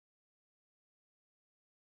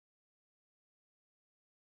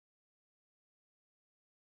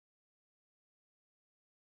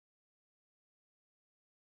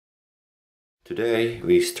Today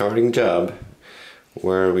we starting job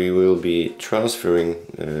where we will be transferring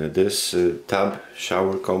this tub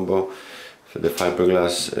shower combo for the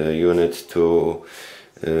fiberglass unit to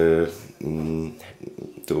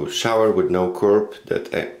shower with no curb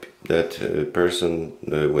that person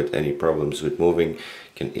with any problems with moving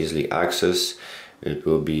can easily access. It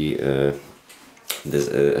will be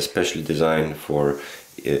especially designed for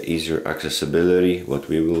easier accessibility. What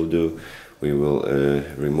we will do, we will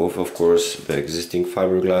remove, of course, the existing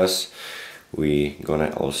fiberglass. We gonna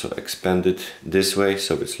also expand it this way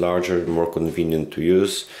so it's larger, more convenient to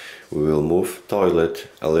use. We will move toilet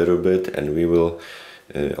a little bit, and we will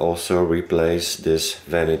also replace this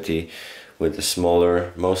vanity with a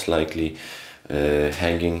smaller, most likely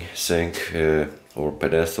hanging sink or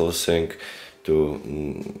pedestal sink to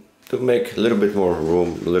make a little bit more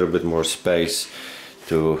room, a little bit more space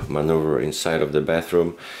to maneuver inside of the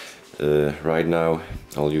bathroom. Right now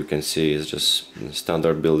all you can see is just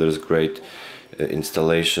standard builder's grade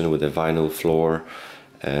installation with a vinyl floor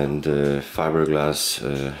and fiberglass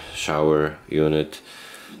shower unit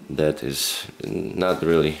that is not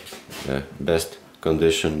really best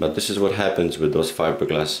condition, but this is what happens with those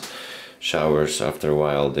fiberglass showers. After a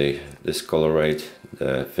while they discolorate,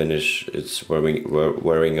 the finish it's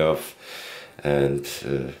wearing off, and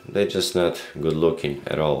they're just not good looking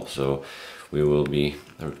at all. So we will be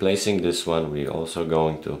replacing this one. We're also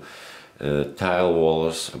going to tile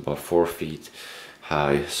walls about 4 feet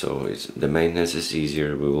high, so the maintenance is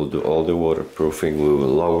easier. We will do all the waterproofing. We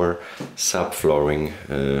will lower subflooring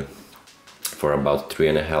for about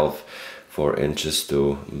 3.5–4 inches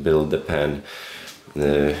to build the pan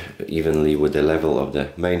evenly with the level of the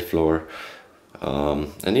main floor.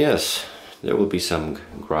 And yes, there will be some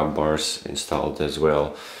grab bars installed as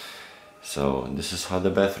well. So this is how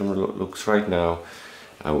the bathroom looks right now.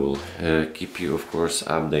 I will keep you, of course,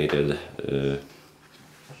 updated.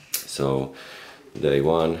 So day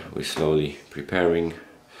one, we're slowly preparing.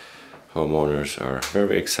 Homeowners are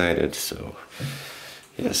very excited. So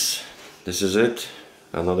yes, this is it.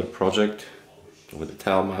 Another project with the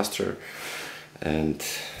TileMaster, and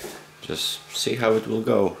just see how it will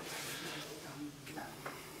go.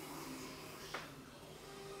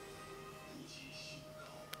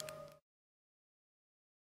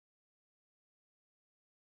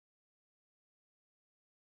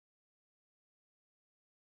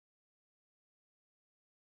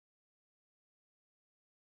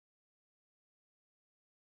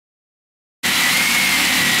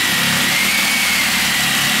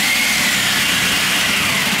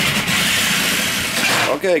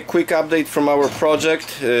 Okay, quick update from our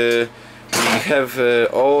project. We have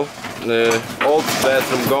all the old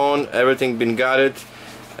bathroom gone, everything been gutted,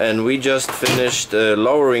 and we just finished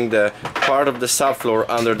lowering the part of the subfloor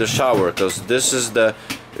under the shower, because this is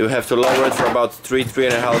you have to lower it for about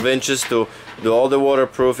 3–3.5 inches to do all the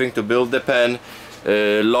waterproofing, to build the pan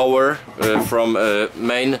lower from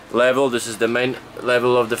main level. This is the main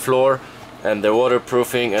level of the floor, and the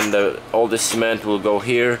waterproofing and all the cement will go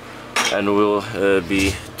here and will be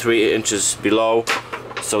 3 inches below,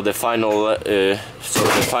 so the final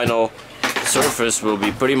surface will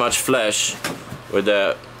be pretty much flush with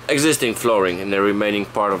the existing flooring in the remaining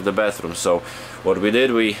part of the bathroom. So what we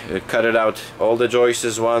did, we cut it out all the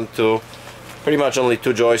joists, pretty much only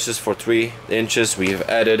 2 joists for 3 inches. We have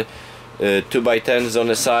added 2x10s on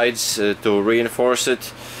the sides to reinforce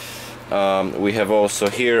it. We have also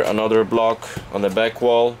here another block on the back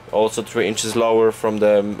wall, also 3 inches lower from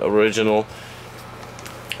the original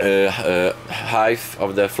height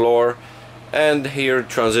of the floor. And here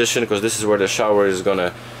transition, because this is where the shower is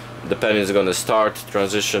the pan is gonna start,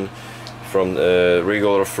 transition from the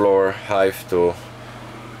regular floor height to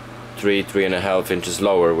 3–3.5 inches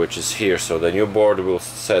lower, which is here. So the new board will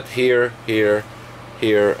set here, here,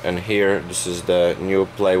 here, and here. This is the new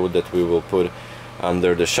plywood that we will put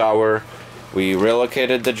under the shower. We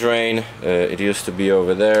relocated the drain. It used to be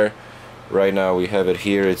over there. Right now we have it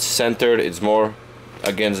here. It's centered. It's more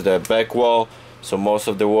against the back wall, so most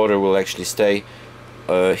of the water will actually stay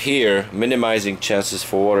here, minimizing chances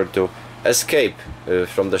for water to escape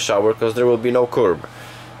from the shower, because there will be no curb.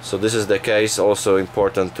 So this is the case. Also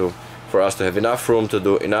important for us to have enough room to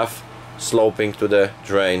do enough sloping to the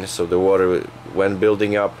drain, so the water, when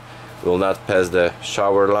building up, will not pass the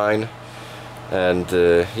shower line. And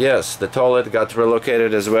yes, the toilet got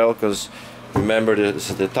relocated as well, because remember, this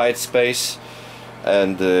is the tight space,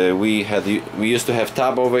 and we used to have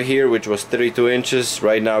tub over here which was 32 inches.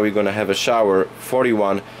 Right now we're gonna have a shower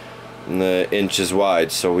 41 inches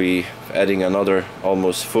wide, so we adding another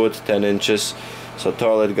almost foot, 10 inches. So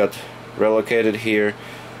toilet got relocated here.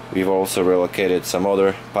 We've also relocated some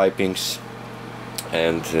other pipings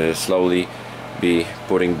and slowly be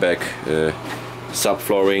putting back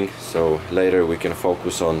subflooring, so later we can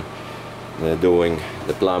focus on doing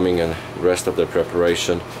the plumbing and rest of the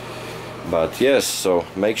preparation. But yes, so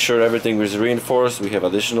make sure everything is reinforced. We have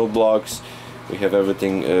additional blocks, we have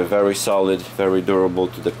everything very solid, very durable,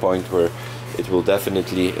 to the point where it will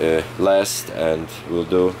definitely last and will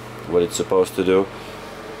do what it's supposed to do.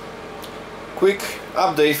 Quick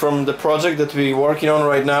update from the project that we're working on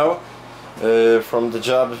right now, from the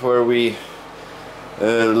job where we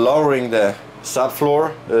lowering the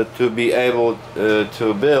subfloor to be able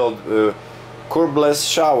to build a curbless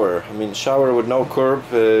shower. I mean, shower with no curb,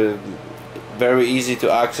 very easy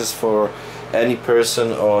to access for any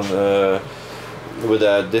person on with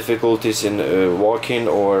difficulties in walking,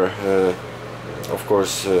 or of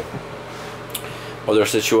course other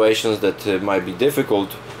situations that might be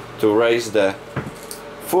difficult to raise the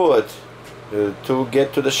foot to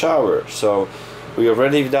get to the shower. So we are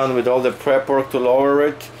already done with all the prep work to lower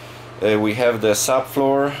it. We have the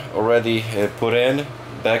subfloor already put in,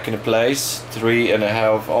 back in place,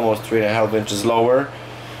 3.5, almost 3.5 inches lower.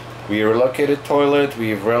 We relocated toilet,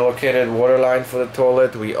 we've relocated water line for the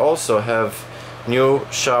toilet. We also have new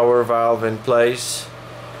shower valve in place.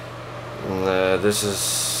 This is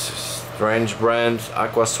strange brand,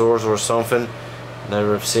 Aqua Source or something.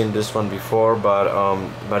 Never have seen this one before,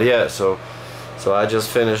 but yeah, so I just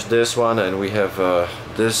finished this one, and we have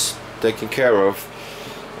this taken care of.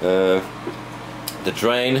 The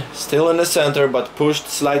drain still in the center, but pushed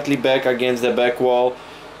slightly back against the back wall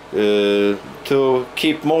to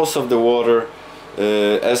keep most of the water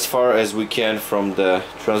as far as we can from the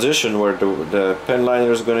transition where the pen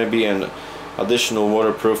liner is going to be, and additional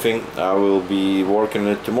waterproofing. I will be working on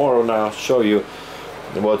it tomorrow. Now I'll show you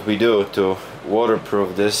what we do to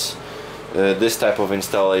waterproof this this type of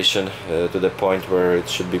installation to the point where it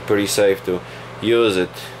should be pretty safe to use it.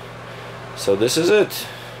 So this is it.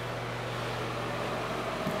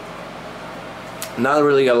 Not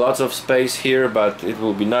really a lot of space here, but it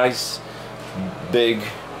will be nice big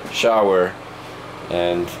shower,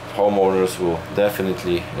 and homeowners will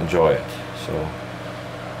definitely enjoy it. So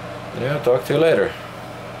yeah, talk to you later.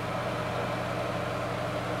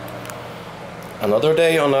 Another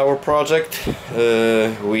day on our project.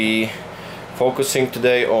 We focusing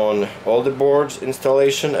today on all the boards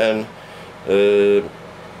installation and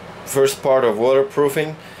first part of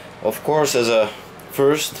waterproofing. Of course, as a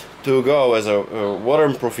first to go as a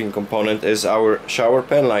waterproofing component is our shower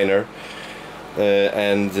pen liner,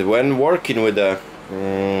 and when working with a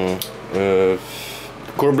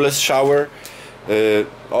curbless shower,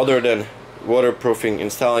 other than waterproofing,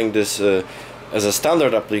 installing this as a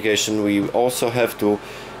standard application, we also have to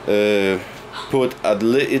put at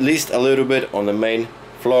least a little bit on the main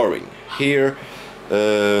flooring. Here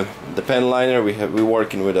the pen liner, we're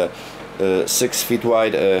working with a 6 feet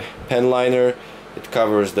wide pen liner. It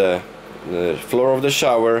covers the floor of the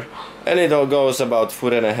shower, and it all goes about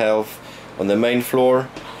 1.5 feet on the main floor.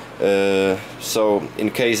 So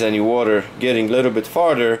in case any water getting a little bit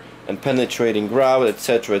farther and penetrating grout,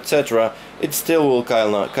 etc., etc., it still will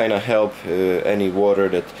kind of help any water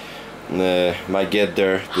that might get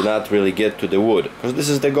there to not really get to the wood, because this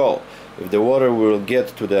is the goal. If the water will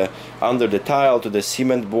get to the under the tile, to the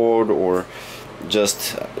cement board, or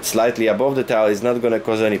just slightly above the tile, it's not going to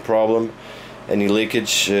cause any problem, any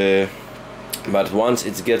leakage, but once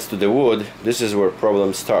it gets to the wood, this is where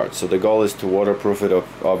problems start. So the goal is to waterproof it up,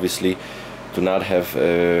 obviously, to not have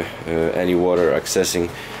any water accessing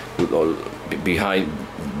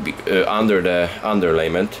under the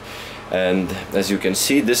underlayment. And as you can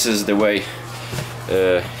see, this is the way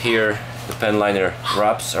here the pen liner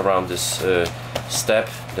wraps around this step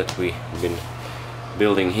that we've been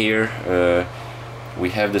building here.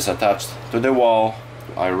 We have this attached to the wall.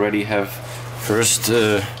 I already have first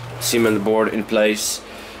cement board in place.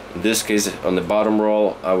 In this case, on the bottom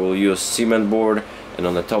roll I will use cement board, and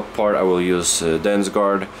on the top part I will use dense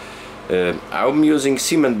guard. I'm using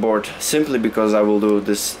cement board simply because I will do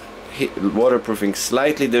this waterproofing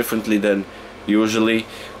slightly differently than usually.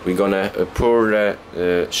 We're gonna pour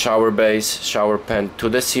the shower base, shower pen to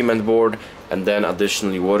the cement board, and then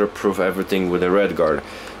additionally waterproof everything with a red guard.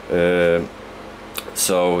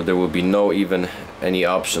 So there will be no even any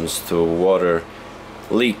options to water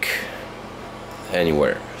leak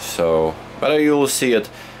anywhere. So, but you will see it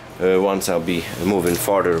once I'll be moving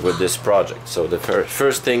farther with this project. So the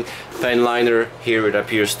first thing, pen liner, here it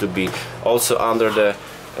appears to be also under the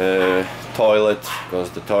toilet,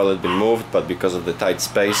 because the toilet been moved, but because of the tight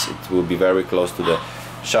space it will be very close to the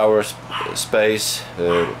shower space.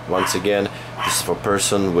 Once again, this is for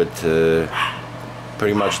person with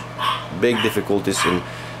pretty much big difficulties in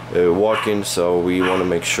walking, so we want to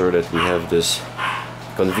make sure that we have this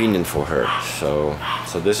convenient for her.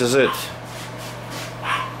 So this is it.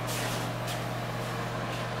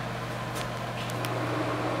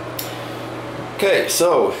 Okay,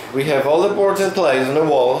 so we have all the boards in place on the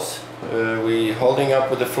walls. We holding up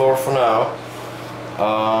with the floor for now.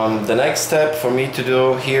 The next step for me to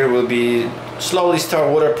do here will be slowly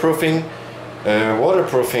start waterproofing.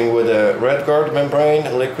 Waterproofing with a red guard membrane,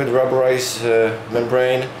 liquid rubberized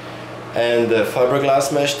membrane, and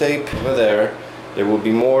fiberglass mesh tape over there. There will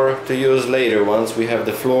be more to use later once we have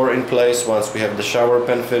the floor in place, once we have the shower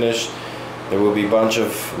pen finished. There will be a bunch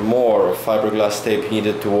of more fiberglass tape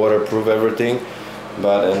needed to waterproof everything,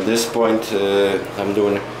 but at this point I'm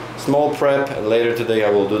doing small prep, and later today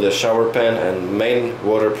I will do the shower pen and main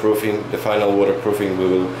waterproofing. The final waterproofing we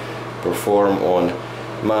will perform on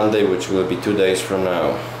Monday, which will be 2 days from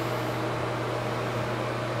now.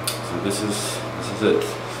 So this is it.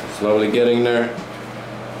 Slowly getting there.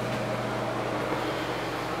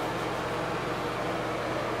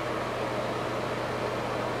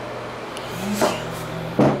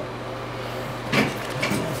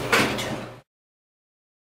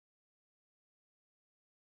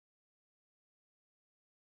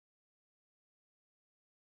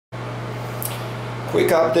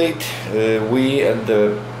 Quick update, we at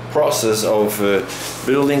the process of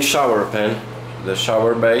building shower pen, the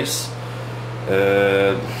shower base.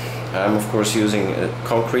 I'm of course using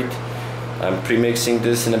concrete. I'm pre-mixing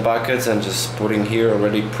this in the buckets and just putting here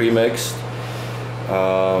already pre-mixed.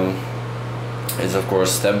 It's of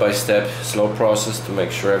course step-by-step slow process to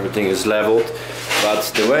make sure everything is leveled, but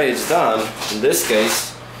the way it's done in this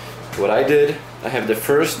case, what I did, I have the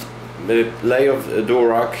first lay of door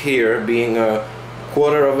rock here being a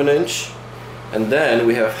 1/4 of an inch, and then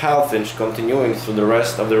we have 1/2 inch continuing through the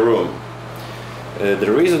rest of the room.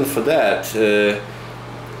 The reason for that,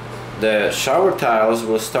 the shower tiles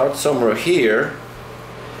will start somewhere here,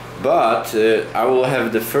 but I will have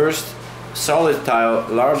the first solid tile,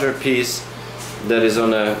 larger piece that is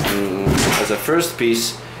on a as a first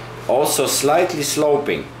piece, also slightly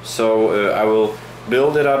sloping. So I will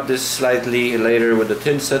build it up this slightly later with the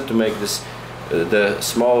tin set to make this the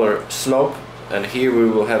smaller slope. And here we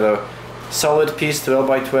will have a solid piece 12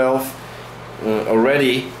 by 12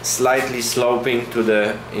 already slightly sloping to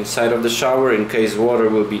the inside of the shower in case water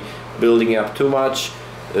will be building up too much.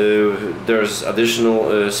 There's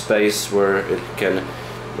additional space where it can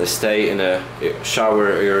stay in a shower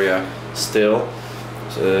area still.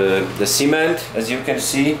 The cement, as you can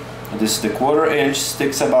see, this the 1/4 inch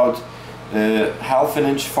sticks about 1/2 an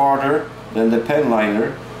inch farther than the pen liner,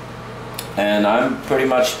 and I'm pretty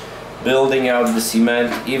much building out the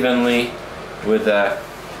cement evenly with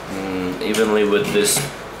this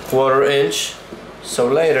 1/4 inch, so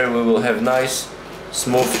later we will have nice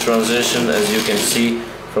smooth transition, as you can see,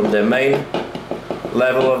 from the main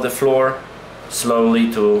level of the floor slowly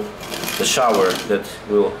to the shower that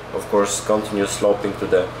will of course continue sloping to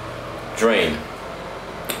the drain.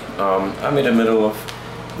 I'm in the middle of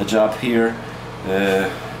the job here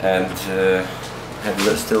and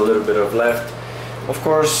have still a little bit of left. Of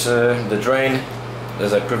course, the drain,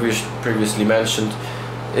 as I previously mentioned,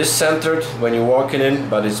 is centered when you're walking in,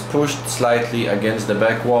 but it's pushed slightly against the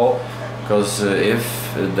back wall, because if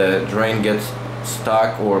the drain gets stuck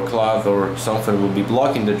or clogged or something will be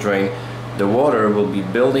blocking the drain, the water will be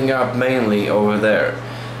building up mainly over there.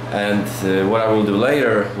 And what I will do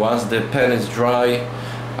later, once the pen is dry,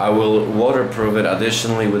 I will waterproof it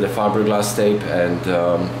additionally with the fiberglass tape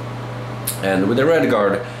and with the red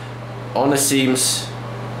guard on the seams,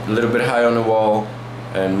 a little bit high on the wall,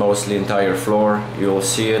 and mostly entire floor. You'll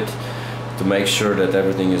see it to make sure that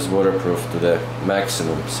everything is waterproof to the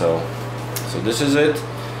maximum. So this is it.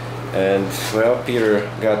 And well, Peter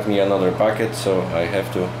got me another bucket, so I have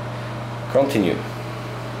to continue.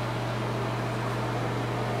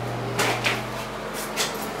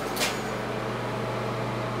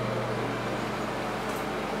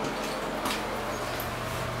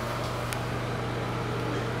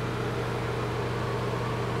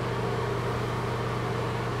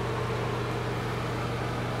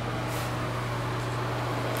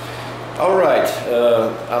 All right,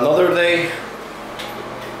 another day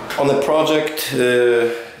on the project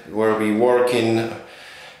where we working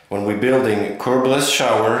when we're building a curbless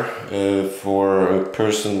shower for a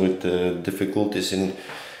person with difficulties in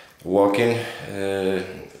walking.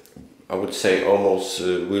 I would say almost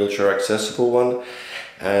wheelchair accessible one.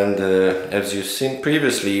 And as you've seen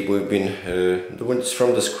previously, we've been doing this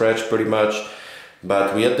from the scratch pretty much,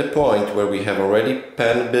 but we're at the point where we have already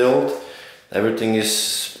pen built. Everything is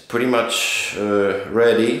pretty much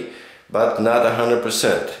ready, but not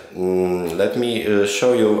 100%. Let me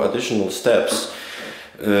show you additional steps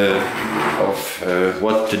of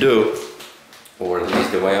what to do, or at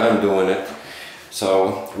least the way I'm doing it.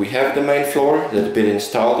 So we have the main floor that's been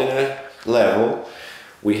installed in a level.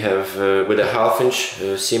 We have with a 1/2 inch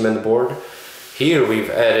cement board. Here we've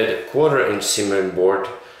added 1/4 inch cement board,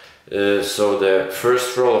 so the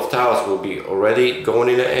first row of tiles will be already going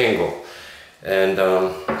in an angle.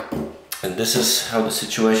 And this is how the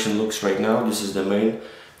situation looks right now. This is the main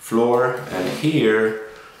floor, and here,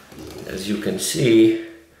 as you can see,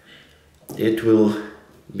 it will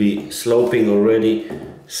be sloping already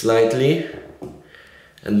slightly,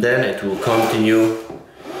 and then it will continue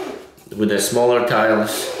with the smaller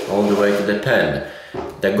tiles all the way to the pen.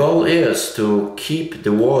 The goal is to keep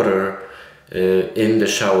the water in the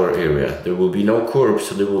shower area. There will be no curb,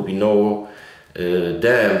 so there will be no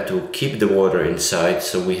dam to keep the water inside.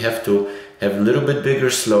 So we have to have a little bit bigger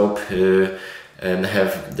slope and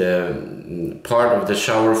have the part of the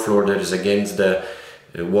shower floor that is against the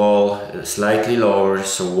wall slightly lower,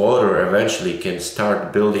 so water eventually can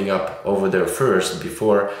start building up over there first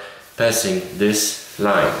before passing this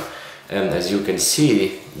line. And as you can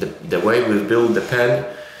see, the way we build the pen,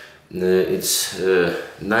 it's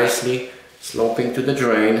nicely sloping to the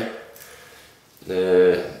drain.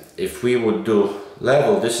 If we would do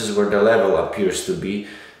level, this is where the level appears to be.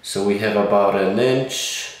 So we have about 1 inch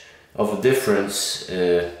of difference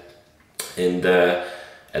on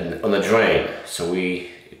the drain. So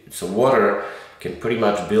water can pretty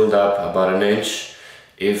much build up about 1 inch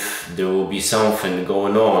if there will be something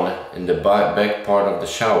going on in the back part of the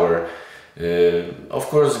shower. Of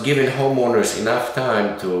course, giving homeowners enough time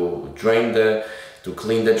to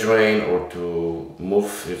clean the drain, or to move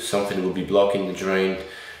if something will be blocking the drain,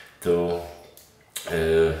 to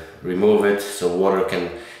remove it so water can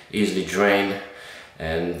easily drain.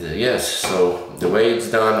 And yes, so the way it's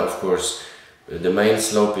done, of course, the main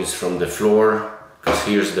slope is from the floor, because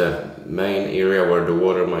here's the main area where the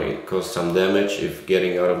water might cause some damage if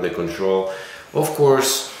getting out of the control. Of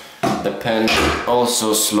course, the pen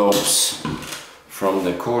also slopes from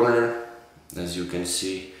the corner. As you can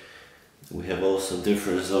see, we have also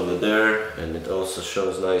difference over there, and it also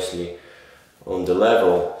shows nicely on the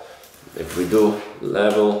level. If we do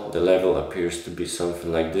level, the level appears to be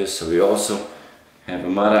something like this. So we also have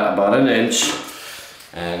about 1 inch,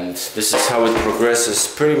 and this is how it progresses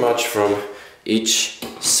pretty much from each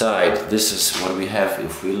side. This is what we have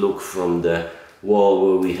if we look from the wall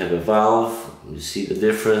where we have a valve. You see the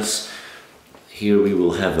difference. Here we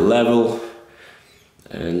will have a level,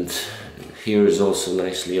 and here is also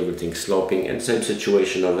nicely everything sloping, and same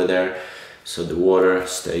situation over there, so the water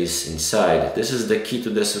stays inside. This is the key to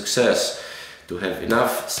the success, to have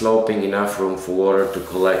enough sloping, enough room for water to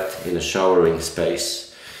collect in a showering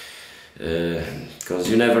space, because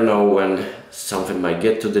you never know when something might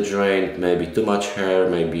get to the drain, maybe too much hair,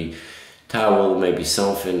 maybe towel, maybe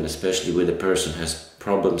something, especially with a person has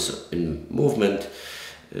problems in movement,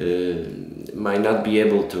 might not be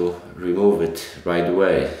able to remove it right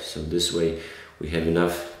away. So this way we have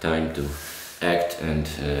enough time to act and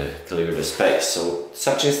clear the space. So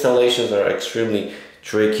such installations are extremely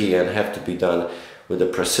tricky and have to be done with a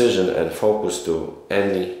precision and focus to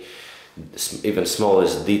any even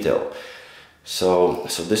smallest detail. So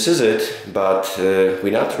this is it, but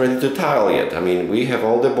we're not ready to tile yet. I mean, we have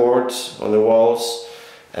all the boards on the walls,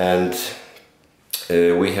 and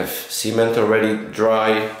we have cement already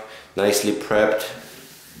dry, nicely prepped,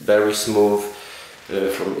 very smooth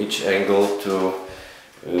from each angle to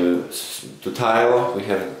tile. We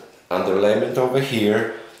have underlayment over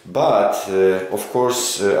here, but of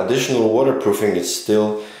course additional waterproofing is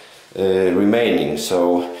still remaining.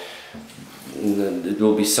 So it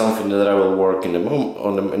will be something that I will work in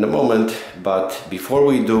a moment. But before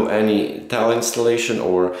we do any tile installation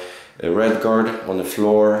or a red guard on the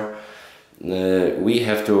floor, we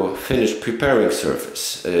have to finish preparing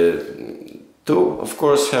surface to of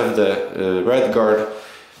course have the red guard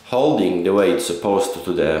holding the way it's supposed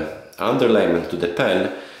to the underlayment to the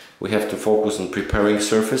pen. We have to focus on preparing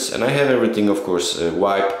surface, and I have everything of course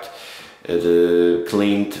wiped,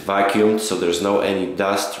 cleaned, vacuumed, so there's no any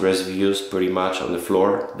dust residues pretty much on the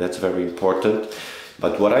floor. That's very important.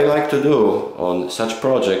 But what I like to do on such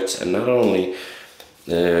projects, and not only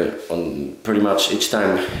on pretty much each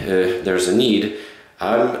time there's a need,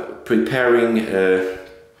 I'm preparing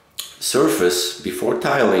surface before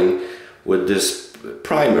tiling with this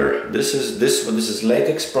primer. This is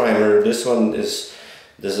latex primer. This one is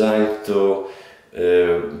designed to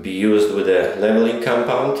be used with a leveling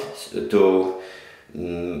compound to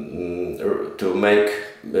make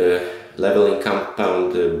leveling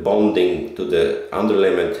compound bonding to the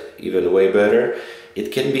underlayment even way better.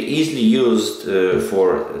 It can be easily used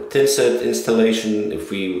for thin set installation. If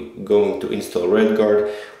we going to install red guard,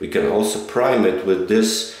 we can also prime it with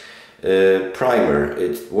this primer.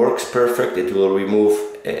 It works perfect. It will remove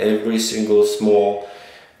every single small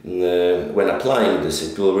when applying this,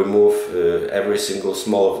 it will remove every single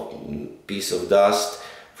small piece of dust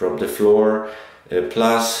from the floor.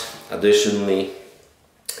 Plus, additionally,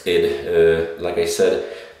 it, like I said,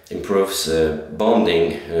 improves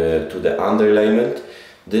bonding to the underlayment.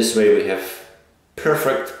 This way we have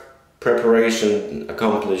perfect preparation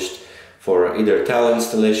accomplished for either tile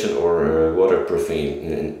installation or waterproofing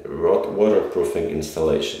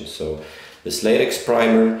installation. So this latex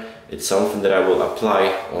primer, it's something that I will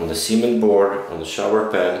apply on the cement board, on the shower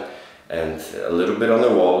pan, and a little bit on the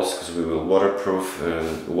walls, because we will waterproof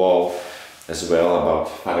the wall as well, about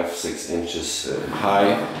 5-6 inches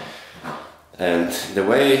high. And the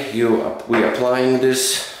way we applying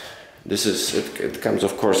this is it comes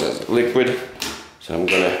of course as liquid. So I'm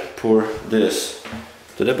gonna pour this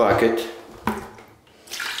to the bucket,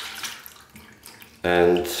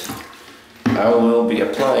 and I will be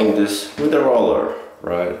applying this with a roller,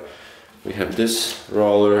 right? We have this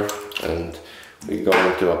roller, and we're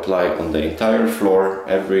going to apply on the entire floor,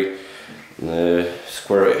 every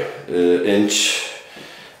square inch,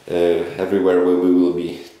 everywhere where we will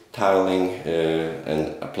be tiling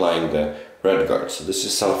and applying the red guard. So this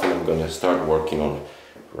is something I'm going to start working on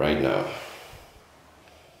right now.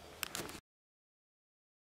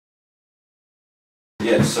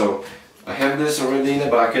 Yeah, so I have this already in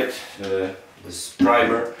a bucket, this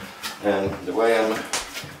primer, and the way I'm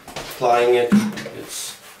applying it,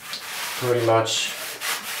 it's pretty much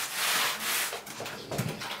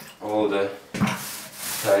all the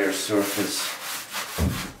entire surface.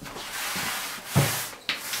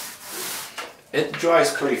 It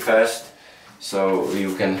dries pretty fast, so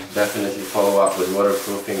you can definitely follow up with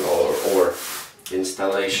waterproofing or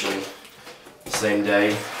installation the same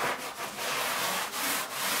day.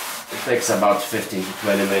 It takes about 15 to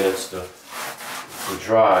 20 minutes to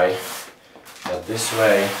dry, but this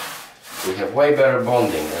way we have way better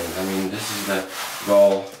bonding, and I mean this is the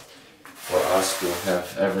goal for us, to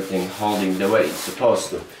have everything holding the way it's supposed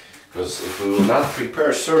to. Because if we will not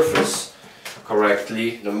prepare surface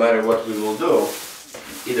correctly, no matter what we will do,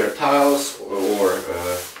 either tiles or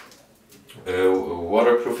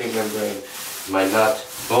waterproofing membrane might not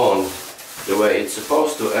bond the way it's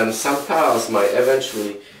supposed to, and some tiles might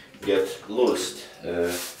eventually get loosed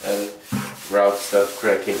and grouts start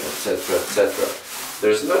cracking, etc, etc.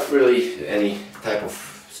 There's not really any type of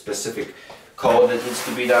specific coat that needs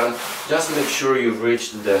to be done. Just make sure you've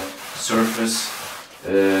reached the surface.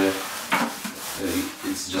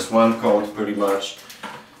 It's just one coat pretty much.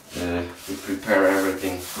 We prepare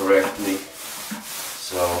everything correctly,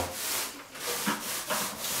 so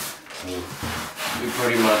we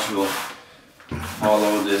pretty much will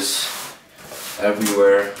follow this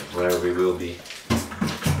everywhere where we will be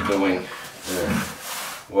doing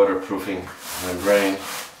waterproofing membrane.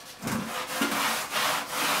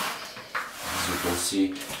 As you can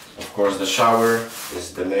see, of course the shower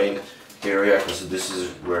is the main area, because this is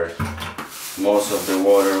where most of the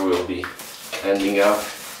water will be ending up,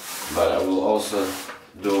 but I will also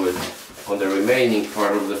do it on the remaining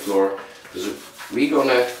part of the floor, because we're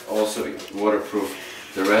gonna also waterproof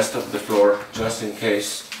the rest of the floor, just in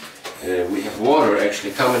case we have water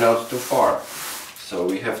actually coming out too far. So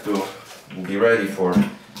we have to be ready for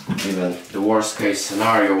even the worst case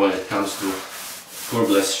scenario when it comes to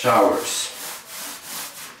curbless showers.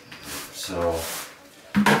 So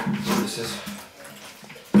this is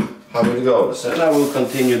how it goes, and I will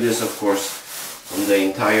continue this of course on the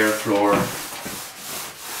entire floor,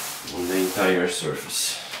 on the entire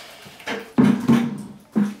surface.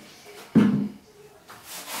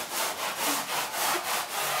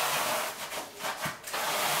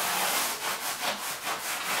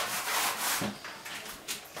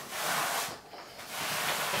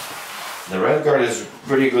 The red guard is a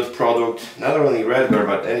pretty good product, not only red guard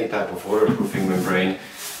but any type of waterproofing membrane.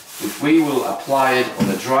 If we will apply it on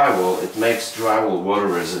the drywall, it makes drywall water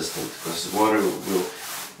resistant, because water will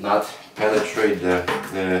not penetrate the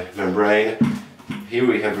membrane. Here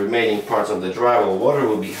we have remaining parts of the drywall. Water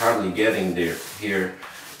will be hardly getting there here,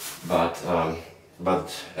 but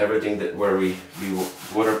everything that where we be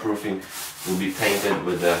waterproofing will be painted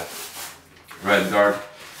with the red guard,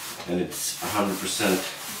 and it's 100%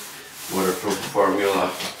 waterproof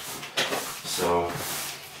formula. So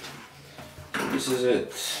this is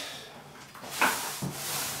it.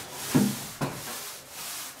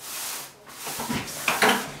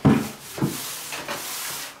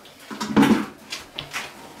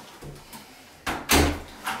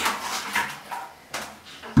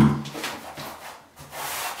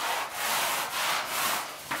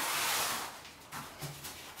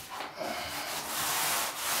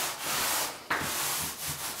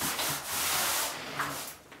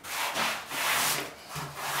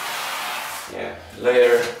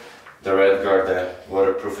 layer. The red guard, the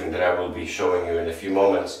waterproofing that I will be showing you in a few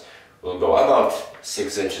moments, will go about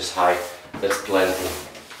 6 inches high. That's plenty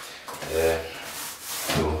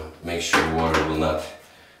to make sure the water will not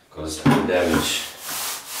cause any damage.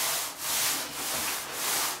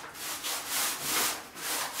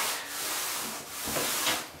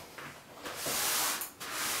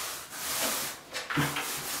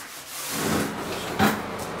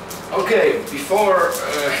 Okay, before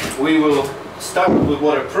we will start with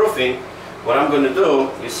waterproofing, what I'm going to do,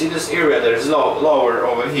 you see this area that is lower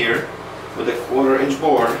over here with a 1/4 inch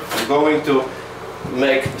board. I'm going to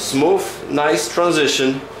make smooth, nice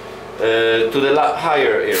transition to the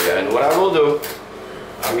higher area. And what I will do,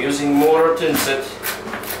 I'm using mortar thin set.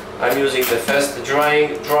 I'm using the fast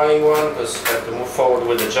drying one because I have to move forward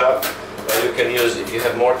with the job. But you can use, if you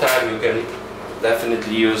have more time, you can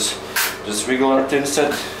definitely use just regular thin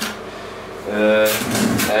set.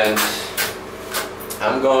 And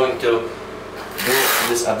I'm going to do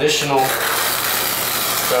this additional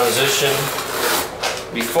transition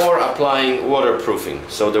before applying waterproofing.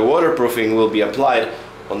 So the waterproofing will be applied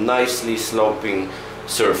on nicely sloping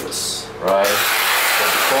surface, right? So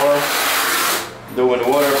before doing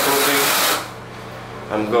waterproofing,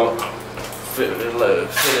 I'm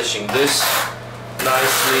finishing this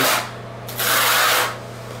nicely.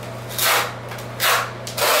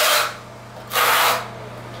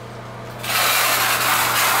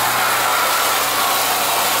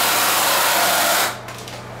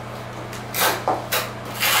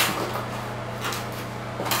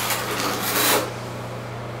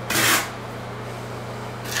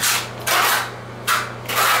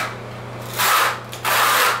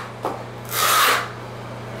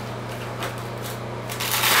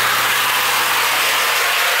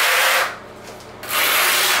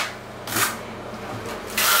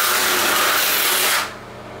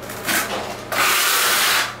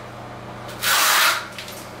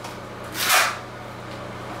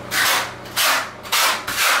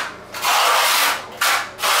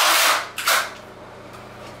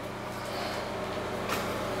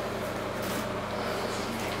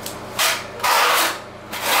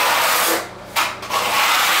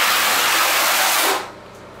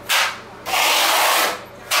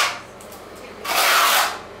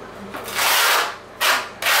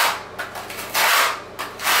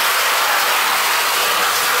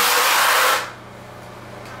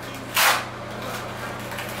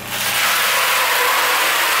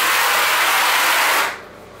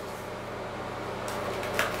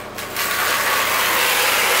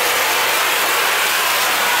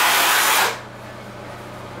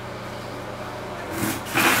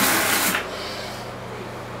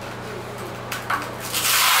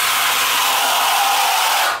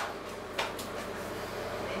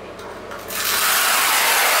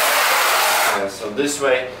 So this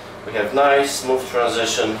way we have nice smooth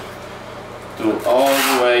transition to all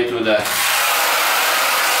the way to the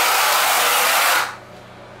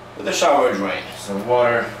shower drain. So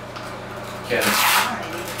water can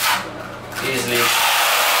easily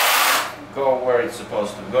go where it's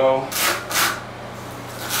supposed to go.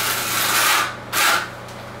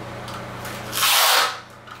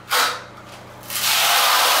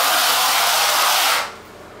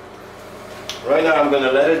 Right now I'm going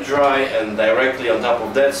to let it dry, and directly on top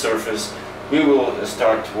of that surface we will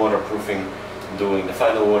start waterproofing, doing the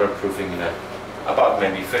final waterproofing in about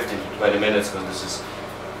maybe 15 to 20 minutes, because this is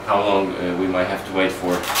how long we might have to wait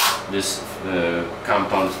for this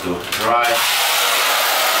compound to dry.